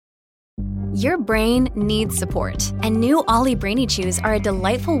Your brain needs support, and new Ollie Brainy Chews are a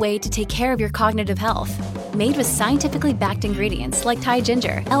delightful way to take care of your cognitive health. Made with scientifically backed ingredients like Thai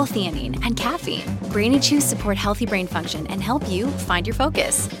ginger, L-theanine, and caffeine, Brainy Chews support healthy brain function and help you find your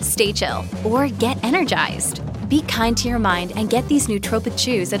focus, stay chill, or get energized. Be kind to your mind and get these nootropic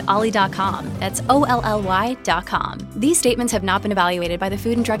chews at ollie.com. That's OLLY.com. These statements have not been evaluated by the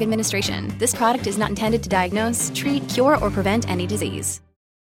Food and Drug Administration. This product is not intended to diagnose, treat, cure, or prevent any disease.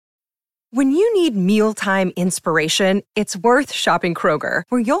 When you need mealtime inspiration, it's worth shopping Kroger,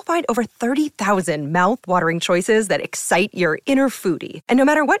 where you'll find over 30,000 mouth-watering choices that excite your inner foodie. And no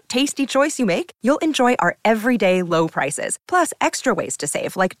matter what tasty choice you make, you'll enjoy our everyday low prices, plus extra ways to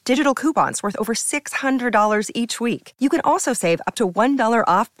save, like digital coupons worth over $600 each week. You can also save up to $1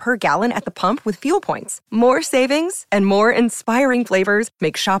 off per gallon at the pump with fuel points. More savings and more inspiring flavors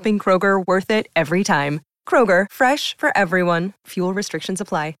make shopping Kroger worth it every time. Kroger, fresh for everyone. Fuel restrictions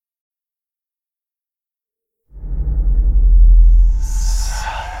apply.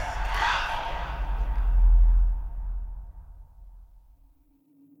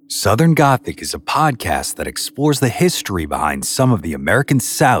 Southern Gothic is a podcast that explores the history behind some of the American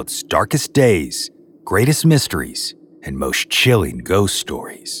South's darkest days, greatest mysteries, and most chilling ghost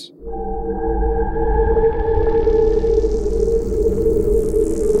stories.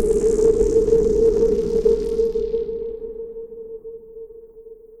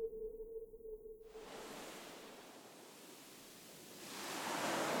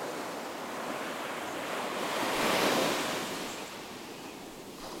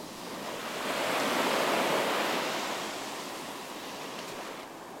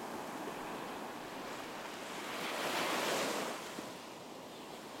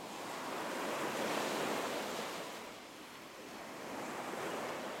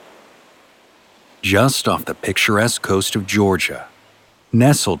 Just off the picturesque coast of Georgia,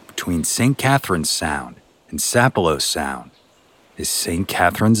 nestled between St. Catherine's Sound and Sapelo Sound, is St.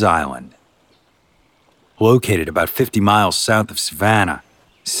 Catherine's Island. Located about 50 miles south of Savannah,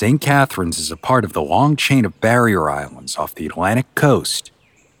 St. Catherine's is a part of the long chain of barrier islands off the Atlantic coast,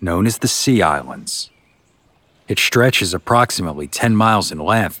 known as the Sea Islands. It stretches approximately 10 miles in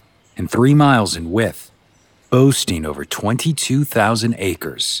length and 3 miles in width, boasting over 22,000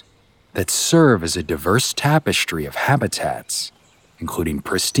 acres that serve as a diverse tapestry of habitats, including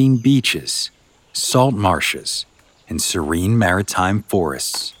pristine beaches, salt marshes, and serene maritime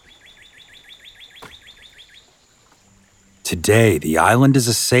forests. Today, the island is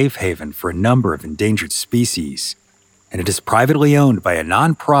a safe haven for a number of endangered species, and it is privately owned by a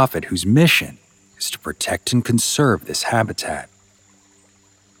nonprofit whose mission is to protect and conserve this habitat.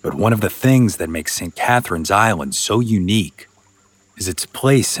 But one of the things that makes St. Catherine's Island so unique is its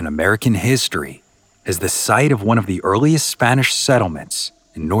place in American history as the site of one of the earliest Spanish settlements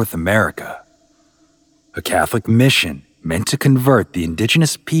in North America. A Catholic mission meant to convert the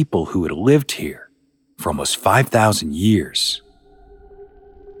indigenous people who had lived here for almost 5,000 years.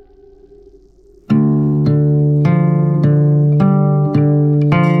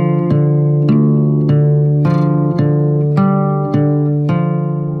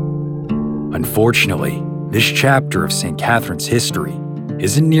 Unfortunately, this chapter of St. Catherine's history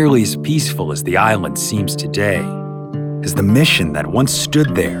isn't nearly as peaceful as the island seems today, as the mission that once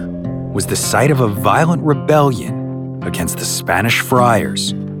stood there was the site of a violent rebellion against the Spanish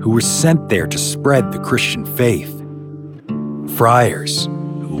friars who were sent there to spread the Christian faith. Friars,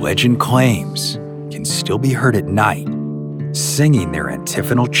 who legend claims can still be heard at night, singing their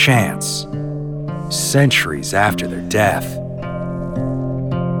antiphonal chants centuries after their death.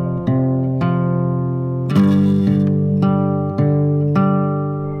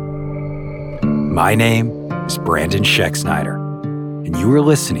 My name is Brandon Scheck-Snyder, and you are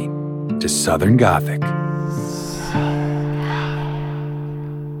listening to Southern Gothic.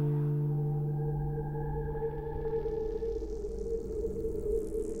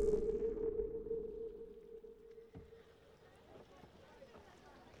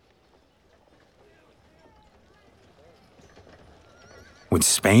 When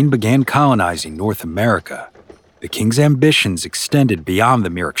Spain began colonizing North America, the king's ambitions extended beyond the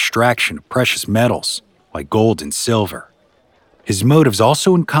mere extraction of precious metals like gold and silver. His motives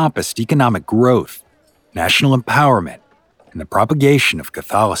also encompassed economic growth, national empowerment, and the propagation of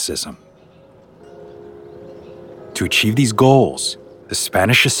Catholicism. To achieve these goals, the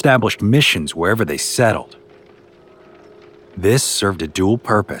Spanish established missions wherever they settled. This served a dual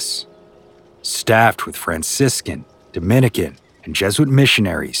purpose. Staffed with Franciscan, Dominican, and Jesuit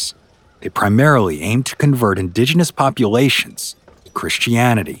missionaries, they primarily aimed to convert indigenous populations to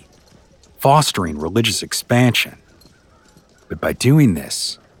Christianity, fostering religious expansion. But by doing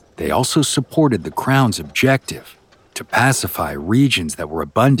this, they also supported the Crown's objective to pacify regions that were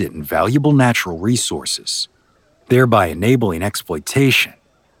abundant in valuable natural resources, thereby enabling exploitation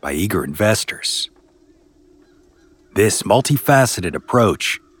by eager investors. This multifaceted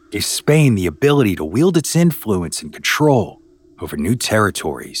approach gave Spain the ability to wield its influence and control over new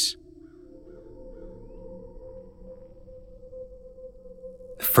territories.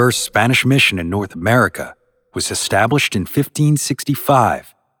 The first Spanish mission in North America was established in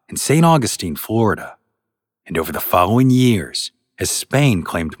 1565 in St. Augustine, Florida. And over the following years, as Spain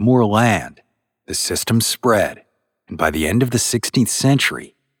claimed more land, the system spread, and by the end of the 16th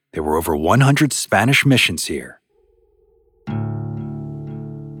century, there were over 100 Spanish missions here.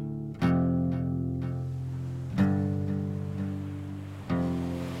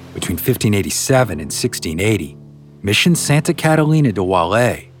 Between 1587 and 1680, Mission Santa Catalina de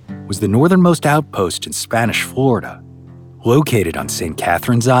Wale was the northernmost outpost in Spanish Florida, located on St.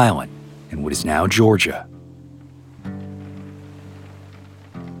 Catherine's Island in what is now Georgia.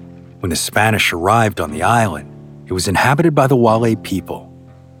 When the Spanish arrived on the island, it was inhabited by the Wale people,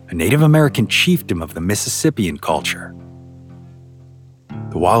 a Native American chiefdom of the Mississippian culture.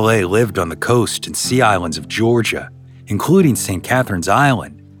 The Wale lived on the coast and sea islands of Georgia, including St. Catherine's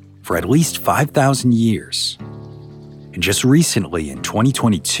Island, for at least 5,000 years. And just recently, in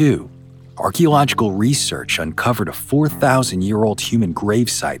 2022, archaeological research uncovered a 4,000-year-old human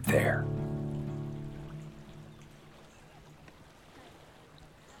gravesite there.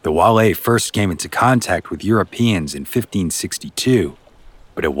 The Wale first came into contact with Europeans in 1562,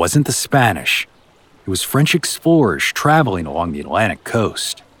 but it wasn't the Spanish. It was French explorers traveling along the Atlantic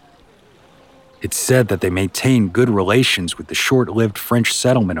coast. It's said that they maintained good relations with the short-lived French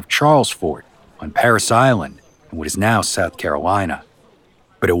settlement of Charlesfort on Parris Island in what is now South Carolina.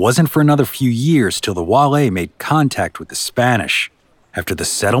 But it wasn't for another few years till the Wale made contact with the Spanish after the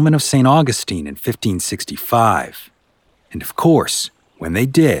settlement of St. Augustine in 1565. And of course, when they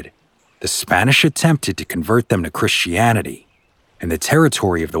did, the Spanish attempted to convert them to Christianity, and the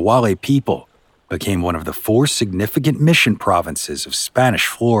territory of the Wale people became one of the 4 significant mission provinces of Spanish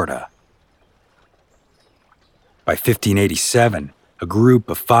Florida. By 1587, a group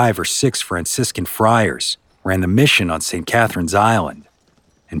of 5 or 6 Franciscan friars ran the mission on St. Catherine's Island,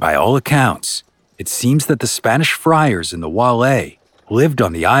 and by all accounts, it seems that the Spanish friars and the Wale lived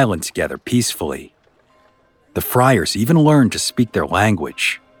on the island together peacefully. The friars even learned to speak their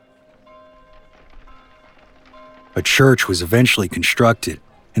language. A church was eventually constructed,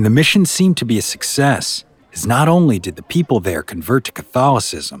 and the mission seemed to be a success, as not only did the people there convert to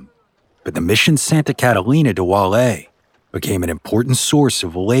Catholicism, but the mission Santa Catalina de Wale became an important source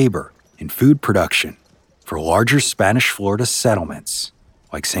of labor and food production for larger Spanish Florida settlements,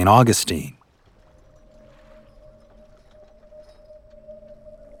 like St. Augustine.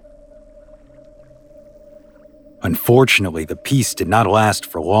 Unfortunately, the peace did not last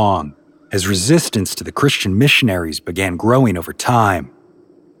for long, as resistance to the Christian missionaries began growing over time.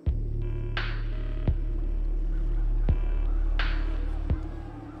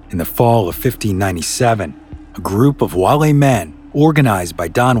 In the fall of 1597, a group of Wale men, organized by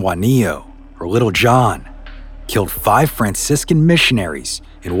Don Juanillo, or Little John, killed 5 Franciscan missionaries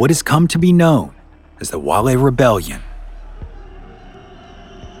in what has come to be known as the Wale Rebellion.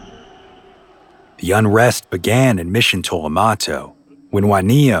 The unrest began in Mission Tolomato when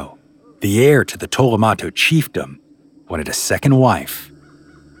Juanillo, the heir to the Tolomato chiefdom, wanted a second wife.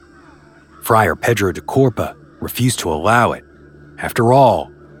 Friar Pedro de Corpa refused to allow it. After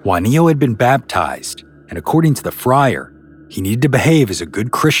all, Juanillo had been baptized, and according to the friar, he needed to behave as a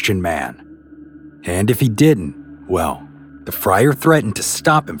good Christian man. And if he didn't, well, the friar threatened to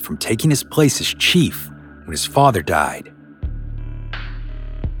stop him from taking his place as chief when his father died.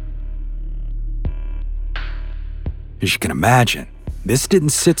 As you can imagine, this didn't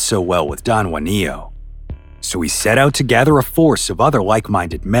sit so well with Don Juanillo. So he set out to gather a force of other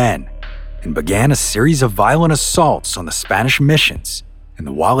like-minded men and began a series of violent assaults on the Spanish missions in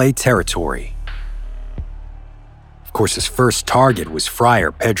the Wale territory. Of course, his first target was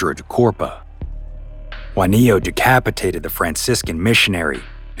Friar Pedro de Corpa. Juanillo decapitated the Franciscan missionary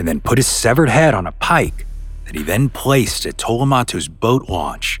and then put his severed head on a pike that he then placed at Tolomato's boat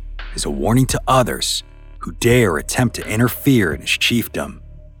launch as a warning to others who dare attempt to interfere in his chiefdom.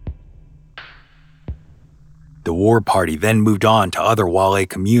 The war party then moved on to other Wale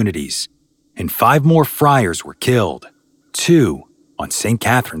communities, and 5 more friars were killed, 2 on St.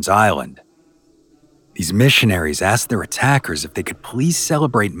 Catherine's Island. These missionaries asked their attackers if they could please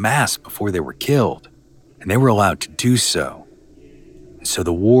celebrate Mass before they were killed, and they were allowed to do so. And so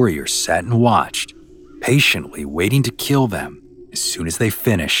the warriors sat and watched, patiently waiting to kill them as soon as they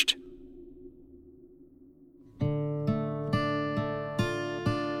finished.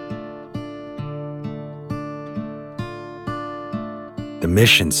 The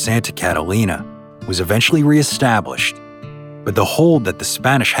mission Santa Catalina was eventually reestablished, but the hold that the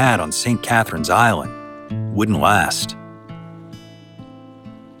Spanish had on St. Catherine's Island wouldn't last.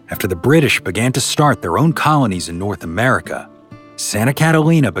 After the British began to start their own colonies in North America, Santa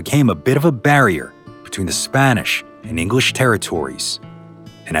Catalina became a bit of a barrier between the Spanish and English territories,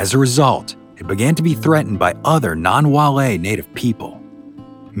 and as a result, it began to be threatened by other non-Walais native people,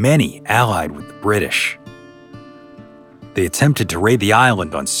 many allied with the British. They attempted to raid the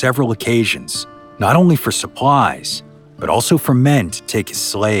island on several occasions, not only for supplies, but also for men to take as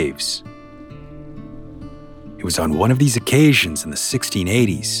slaves. It was on one of these occasions in the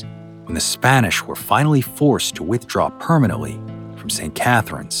 1680s when the Spanish were finally forced to withdraw permanently from St.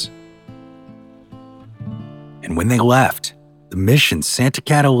 Catherine's. And when they left, the mission Santa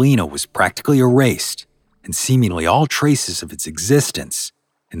Catalina was practically erased, and seemingly all traces of its existence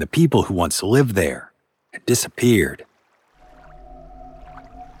and the people who once lived there had disappeared.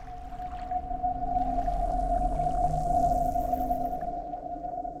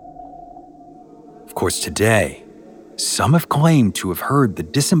 Of course, today, some have claimed to have heard the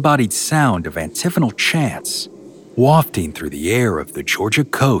disembodied sound of antiphonal chants wafting through the air of the Georgia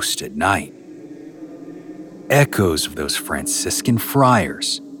coast at night. Echoes of those Franciscan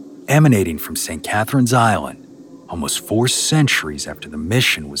friars emanating from St. Catherine's Island almost 4 centuries after the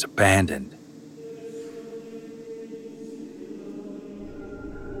mission was abandoned.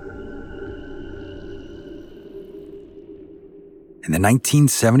 In the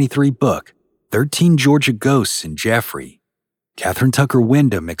 1973 book, 13 Georgia Ghosts in Jeffrey, Catherine Tucker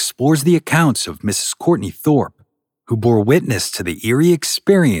Wyndham explores the accounts of Mrs. Courtney Thorpe, who bore witness to the eerie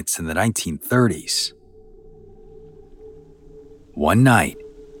experience in the 1930s. One night,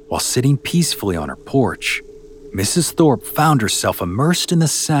 while sitting peacefully on her porch, Mrs. Thorpe found herself immersed in the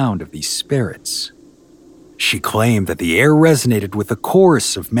sound of these spirits. She claimed that the air resonated with a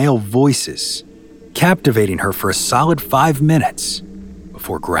chorus of male voices, captivating her for a solid 5 minutes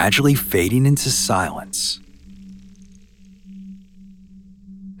before gradually fading into silence.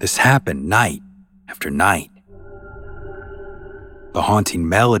 This happened night after night. The haunting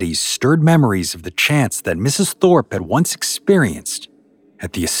melodies stirred memories of the chants that Mrs. Thorpe had once experienced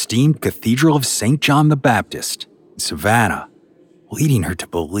at the esteemed Cathedral of St. John the Baptist in Savannah, leading her to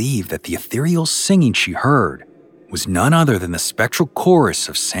believe that the ethereal singing she heard was none other than the spectral chorus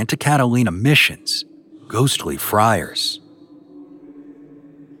of Santa Catalina Mission's ghostly friars.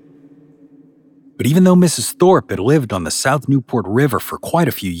 But even though Mrs. Thorpe had lived on the South Newport River for quite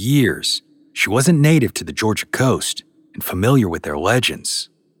a few years, she wasn't native to the Georgia coast and familiar with their legends.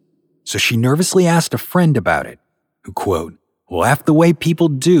 So she nervously asked a friend about it, who, quote, laughed the way people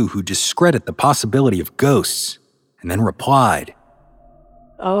do who discredit the possibility of ghosts, and then replied,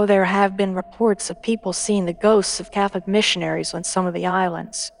 "Oh, there have been reports of people seeing the ghosts of Catholic missionaries on some of the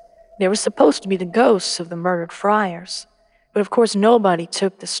islands. They were supposed to be the ghosts of the murdered friars. But of course nobody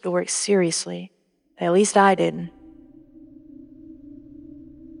took the story seriously. At least I didn't."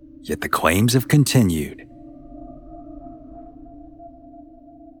 Yet the claims have continued.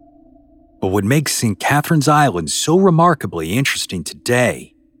 But what makes St. Catherine's Island so remarkably interesting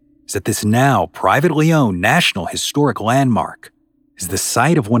today is that this now privately owned National Historic Landmark is the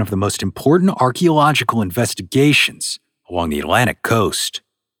site of one of the most important archaeological investigations along the Atlantic coast.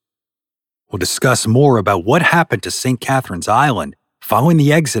 We'll discuss more about what happened to St. Catherine's Island following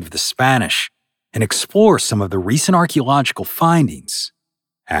the exit of the Spanish and explore some of the recent archaeological findings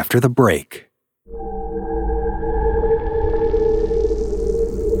after the break.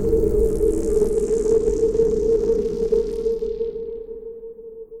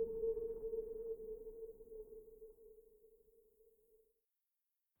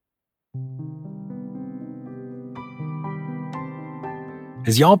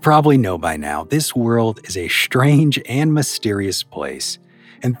 As y'all probably know by now, this world is a strange and mysterious place,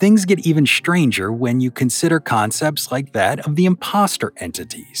 and things get even stranger when you consider concepts like that of the imposter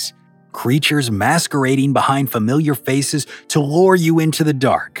entities, creatures masquerading behind familiar faces to lure you into the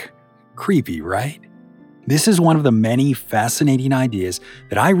dark. Creepy, right? This is one of the many fascinating ideas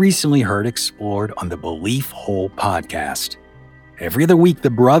that I recently heard explored on the Belief Hole podcast. Every other week,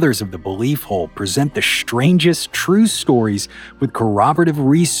 the brothers of the Belief Hole present the strangest true stories with corroborative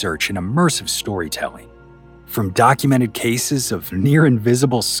research and immersive storytelling. From documented cases of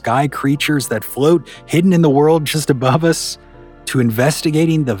near-invisible sky creatures that float hidden in the world just above us, to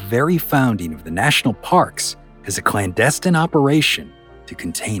investigating the very founding of the national parks as a clandestine operation to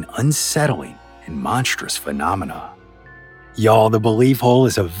contain unsettling and monstrous phenomena. Y'all, the Belief Hole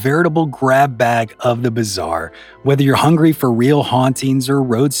is a veritable grab bag of the bizarre. Whether you're hungry for real hauntings or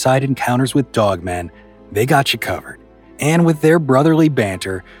roadside encounters with dogmen, they got you covered. And with their brotherly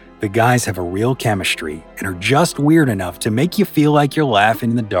banter, the guys have a real chemistry and are just weird enough to make you feel like you're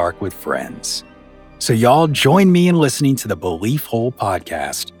laughing in the dark with friends. So y'all join me in listening to the Belief Hole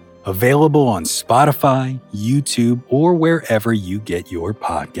podcast, available on Spotify, YouTube, or wherever you get your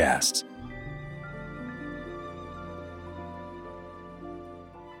podcasts.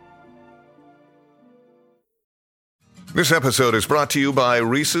 This episode is brought to you by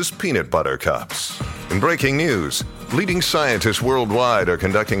Reese's Peanut Butter Cups. In breaking news, leading scientists worldwide are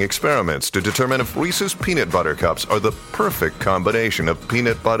conducting experiments to determine if Reese's Peanut Butter Cups are the perfect combination of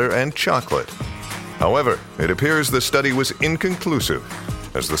peanut butter and chocolate. However, it appears the study was inconclusive,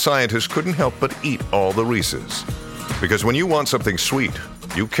 as the scientists couldn't help but eat all the Reese's. Because when you want something sweet,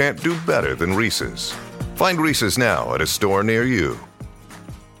 you can't do better than Reese's. Find Reese's now at a store near you.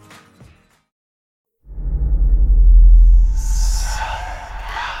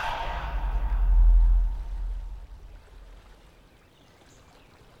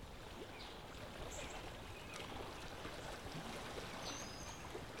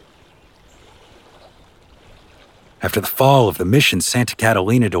 After the fall of the mission Santa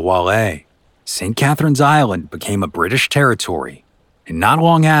Catalina de Wale, St. Catherine's Island became a British territory, and not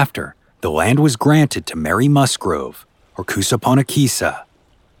long after, the land was granted to Mary Musgrove, or Kusaponakisa,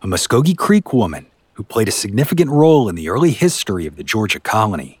 a Muskogee Creek woman who played a significant role in the early history of the Georgia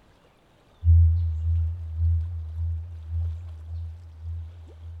colony.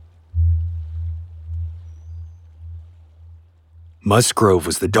 Musgrove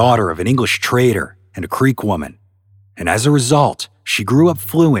was the daughter of an English trader and a Creek woman, and as a result, she grew up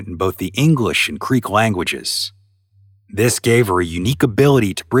fluent in both the English and Creek languages. This gave her a unique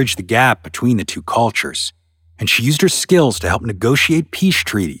ability to bridge the gap between the two cultures, and she used her skills to help negotiate peace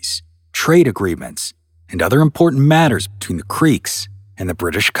treaties, trade agreements, and other important matters between the Creeks and the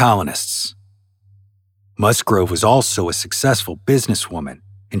British colonists. Musgrove was also a successful businesswoman,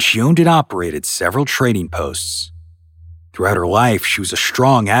 and she owned and operated several trading posts. Throughout her life, she was a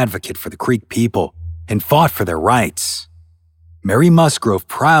strong advocate for the Creek people and fought for their rights. Mary Musgrove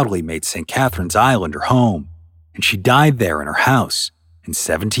proudly made St. Catherine's Island her home, and she died there in her house in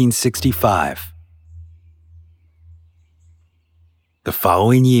 1765. The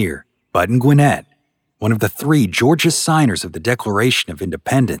following year, Button Gwinnett, one of the 3 Georgia signers of the Declaration of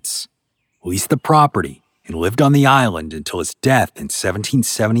Independence, leased the property and lived on the island until his death in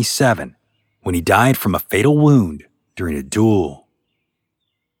 1777, when he died from a fatal wound during a duel.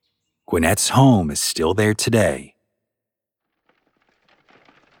 Gwinnett's home is still there today.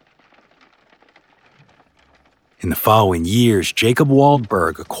 In the following years, Jacob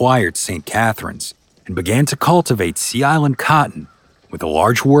Waldberg acquired St. Catherine's and began to cultivate Sea Island cotton with a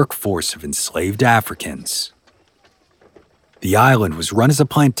large workforce of enslaved Africans. The island was run as a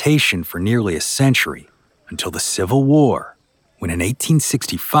plantation for nearly a century until the Civil War, when in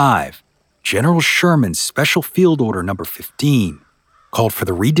 1865, General Sherman's Special Field Order No. 15 called for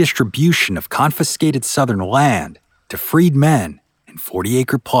the redistribution of confiscated Southern land to freed men in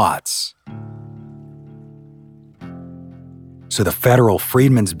 40-acre plots. So the Federal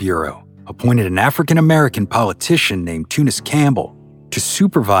Freedmen's Bureau appointed an African-American politician named Tunis Campbell to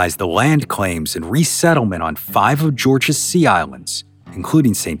supervise the land claims and resettlement on 5 of Georgia's sea islands,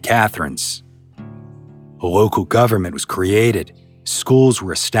 including St. Catherine's. A local government was created, schools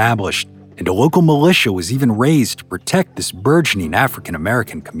were established, and a local militia was even raised to protect this burgeoning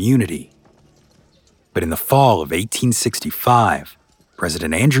African-American community. But in the fall of 1865,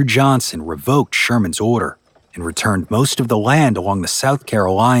 President Andrew Johnson revoked Sherman's order and returned most of the land along the South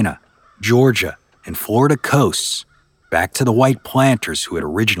Carolina, Georgia, and Florida coasts back to the white planters who had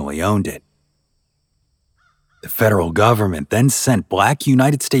originally owned it. The federal government then sent Black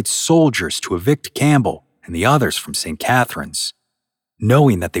United States soldiers to evict Campbell and the others from St. Catherine's,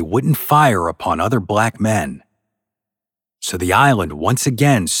 knowing that they wouldn't fire upon other Black men. So the island once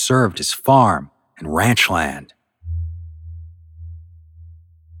again served as farm and ranch land.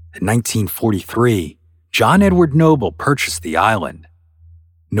 In 1943, John Edward Noble purchased the island.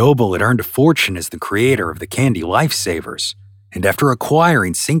 Noble had earned a fortune as the creator of the Candy Lifesavers, and after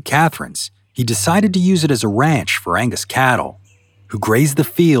acquiring St. Catherine's, he decided to use it as a ranch for Angus cattle, who grazed the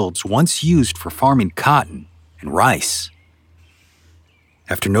fields once used for farming cotton and rice.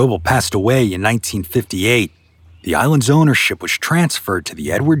 After Noble passed away in 1958, the island's ownership was transferred to the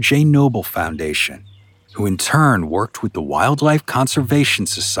Edward J. Noble Foundation, who in turn worked with the Wildlife Conservation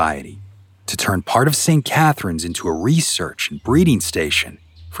Society to turn part of St. Catherine's into a research and breeding station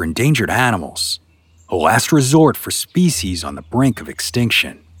for endangered animals, a last resort for species on the brink of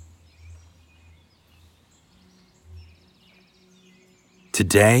extinction.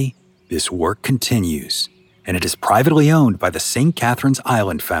 Today, this work continues, and it is privately owned by the St. Catherine's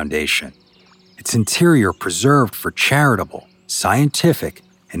Island Foundation. Its interior preserved for charitable, scientific,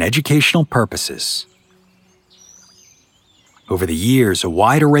 and educational purposes. Over the years, a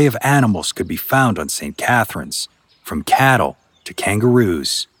wide array of animals could be found on St. Catherine's, from cattle to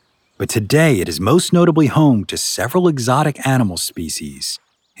kangaroos. But today it is most notably home to several exotic animal species,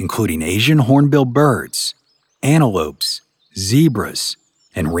 including Asian hornbill birds, antelopes, zebras,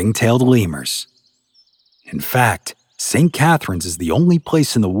 and ring-tailed lemurs. In fact, St. Catherine's is the only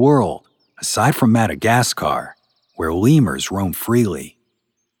place in the world, aside from Madagascar, where lemurs roam freely.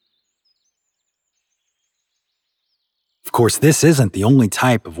 Of course, this isn't the only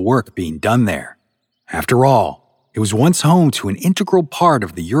type of work being done there. After all, it was once home to an integral part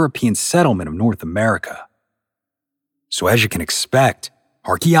of the European settlement of North America. So as you can expect,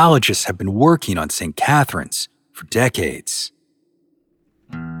 archaeologists have been working on St. Catherine's for decades.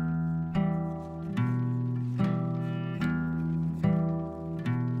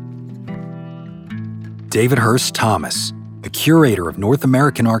 David Hurst Thomas, the curator of North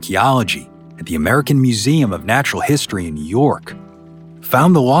American archaeology at the American Museum of Natural History in New York,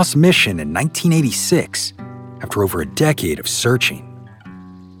 found the lost mission in 1986 after over a decade of searching.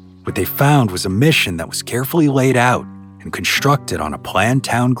 What they found was a mission that was carefully laid out and constructed on a planned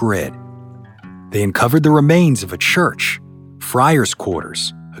town grid. They uncovered the remains of a church, friars'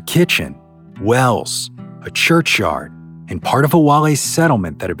 quarters, a kitchen, wells, a churchyard, and part of a Wale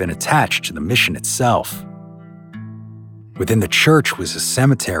settlement that had been attached to the mission itself. Within the church was a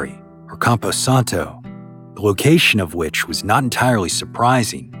cemetery, or camposanto, the location of which was not entirely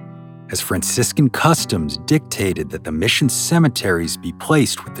surprising, as Franciscan customs dictated that the mission cemeteries be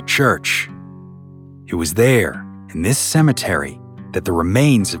placed with the church. It was there, in this cemetery, that the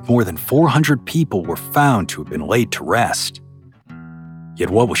remains of more than 400 people were found to have been laid to rest. Yet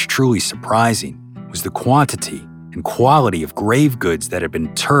what was truly surprising was the quantity and quality of grave goods that had been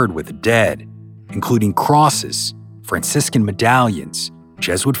interred with the dead, including crosses, Franciscan medallions,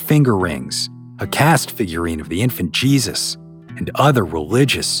 Jesuit finger rings, a cast figurine of the infant Jesus, and other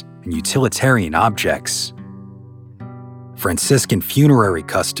religious and utilitarian objects. Franciscan funerary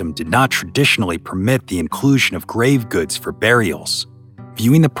custom did not traditionally permit the inclusion of grave goods for burials,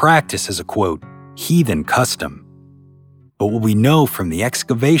 viewing the practice as a, quote, heathen custom. But what we know from the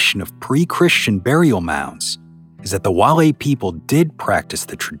excavation of pre-Christian burial mounds is that the Wale people did practice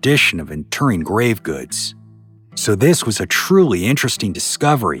the tradition of interring grave goods. So this was a truly interesting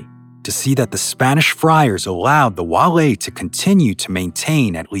discovery to see that the Spanish friars allowed the Wale to continue to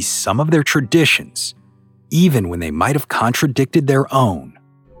maintain at least some of their traditions, even when they might have contradicted their own.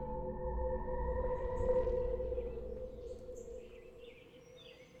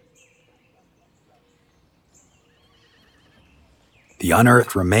 The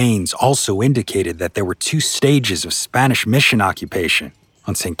unearthed remains also indicated that there were two stages of Spanish mission occupation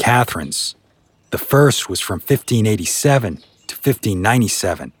on St. Catherine's. The first was from 1587 to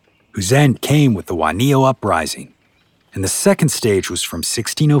 1597, whose end came with the Juanillo Uprising, and the second stage was from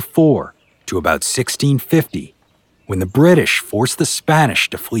 1604 to about 1650, when the British forced the Spanish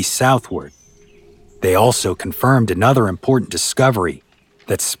to flee southward. They also confirmed another important discovery,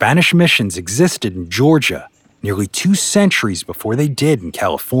 that Spanish missions existed in Georgia nearly 2 centuries before they did in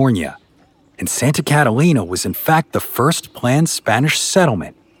California, and Santa Catalina was in fact the first planned Spanish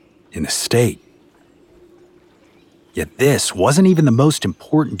settlement in the state. Yet this wasn't even the most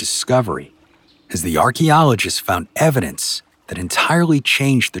important discovery, as the archaeologists found evidence that entirely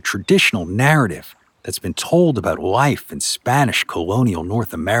changed the traditional narrative that's been told about life in Spanish colonial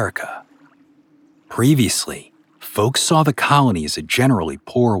North America. Previously, folks saw the colony as a generally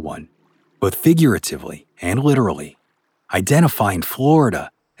poor one, both figuratively and literally, identifying Florida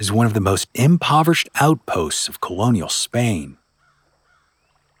as one of the most impoverished outposts of colonial Spain.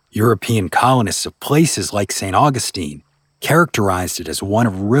 European colonists of places like St. Augustine characterized it as one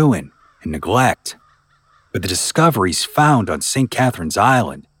of ruin and neglect. But the discoveries found on St. Catherine's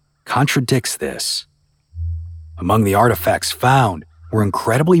Island contradicts this. Among the artifacts found were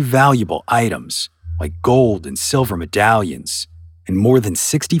incredibly valuable items like gold and silver medallions and more than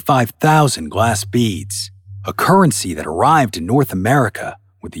 65,000 glass beads, a currency that arrived in North America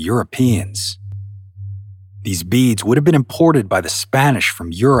with the Europeans. These beads would have been imported by the Spanish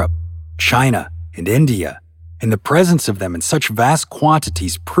from Europe, China, and India, and the presence of them in such vast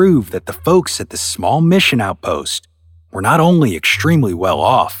quantities proved that the folks at this small mission outpost were not only extremely well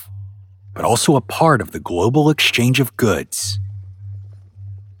off, but also a part of the global exchange of goods.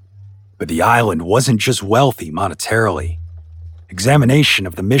 But the island wasn't just wealthy monetarily. Examination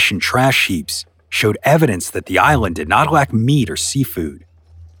of the mission trash heaps showed evidence that the island did not lack meat or seafood.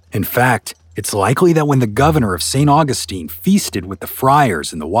 In fact, it's likely that when the governor of St. Augustine feasted with the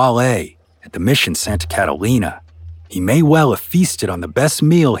Friars in the Valais at the mission Santa Catalina, he may well have feasted on the best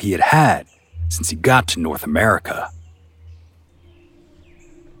meal he had had since he got to North America.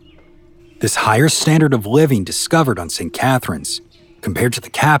 This higher standard of living discovered on St. Catherine's, compared to the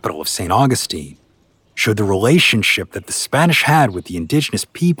capital of St. Augustine, showed the relationship that the Spanish had with the indigenous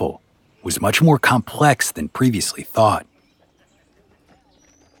people was much more complex than previously thought.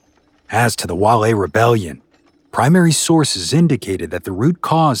 As to the Valais Rebellion, primary sources indicated that the root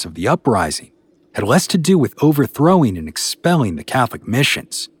cause of the uprising had less to do with overthrowing and expelling the Catholic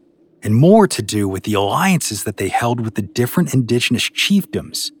missions, and more to do with the alliances that they held with the different indigenous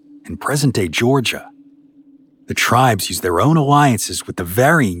chiefdoms in present-day Georgia. The tribes used their own alliances with the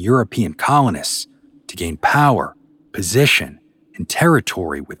varying European colonists to gain power, position, and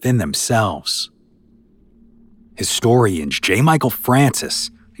territory within themselves. Historians J. Michael Francis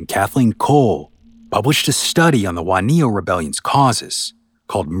and Kathleen Cole published a study on the Juanillo Rebellion's causes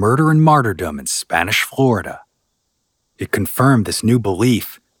called Murder and Martyrdom in Spanish Florida. It confirmed this new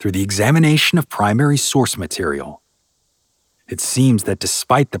belief through the examination of primary source material. It seems that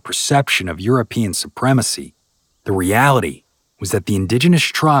despite the perception of European supremacy, the reality was that the indigenous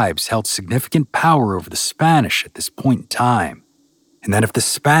tribes held significant power over the Spanish at this point in time, and that if the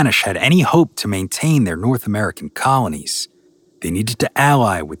Spanish had any hope to maintain their North American colonies, they needed to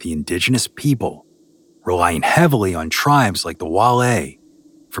ally with the indigenous people, relying heavily on tribes like the Valais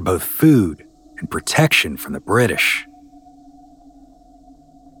for both food and protection from the British.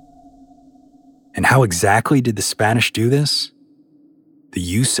 And how exactly did the Spanish do this? The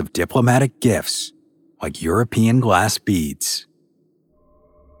use of diplomatic gifts like European glass beads.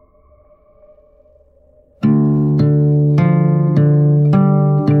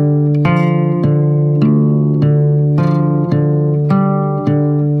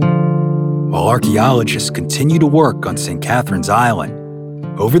 While archaeologists continue to work on St. Catherine's Island,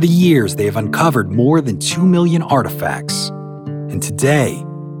 over the years they have uncovered more than 2 million artifacts. And today,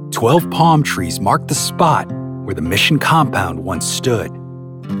 12 palm trees mark the spot where the mission compound once stood.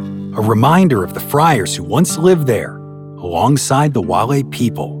 A reminder of the friars who once lived there alongside the Valais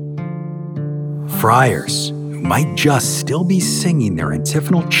people. Friars who might just still be singing their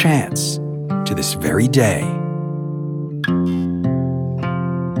antiphonal chants to this very day.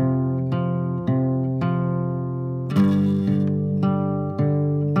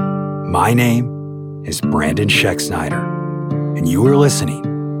 My name is Brandon Scheck-Snyder, and you are listening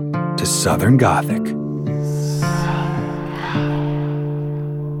to Southern Gothic.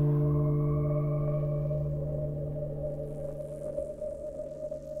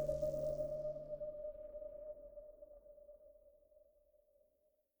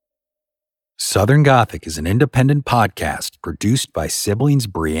 Southern Gothic is an independent podcast produced by siblings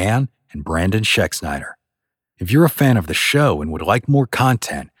Brianne and Brandon Scheck-Snyder. If you're a fan of the show and would like more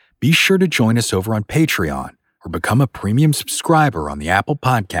content, be sure to join us over on Patreon or become a premium subscriber on the Apple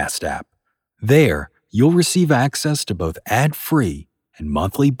Podcast app. There, you'll receive access to both ad-free and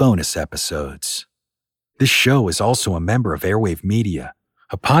monthly bonus episodes. This show is also a member of Airwave Media,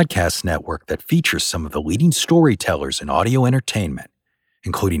 a podcast network that features some of the leading storytellers in audio entertainment,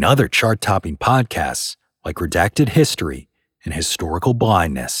 including other chart-topping podcasts like Redacted History and Historical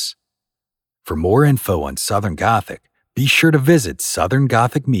Blindness. For more info on Southern Gothic, be sure to visit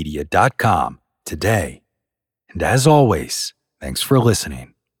southerngothicmedia.com today. And as always, thanks for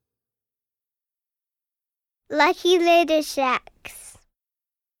listening. Lucky Little Shacks.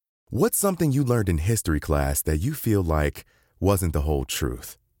 What's something you learned in history class that you feel like wasn't the whole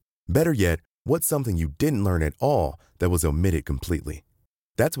truth? Better yet, what's something you didn't learn at all that was omitted completely?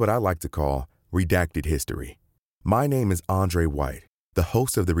 That's what I like to call Redacted History. My name is Andre White, the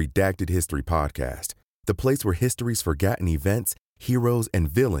host of the Redacted History podcast, the place where history's forgotten events, heroes, and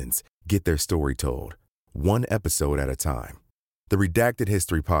villains get their story told, one episode at a time. The Redacted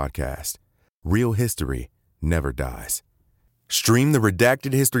History podcast. Real history never dies. Stream the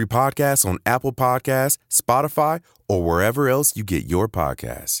Redacted History podcast on Apple Podcasts, Spotify, or wherever else you get your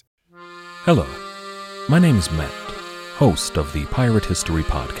podcasts. Hello, my name is Matt, host of the Pirate History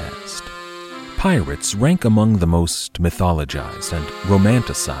podcast. Pirates rank among the most mythologized and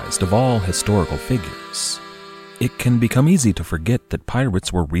romanticized of all historical figures. It can become easy to forget that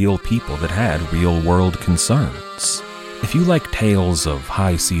pirates were real people that had real-world concerns. If you like tales of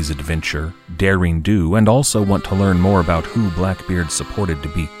high-seas adventure, daring do, and also want to learn more about who Blackbeard supported to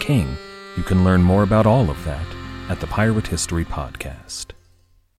be king, you can learn more about all of that at the Pirate History podcast.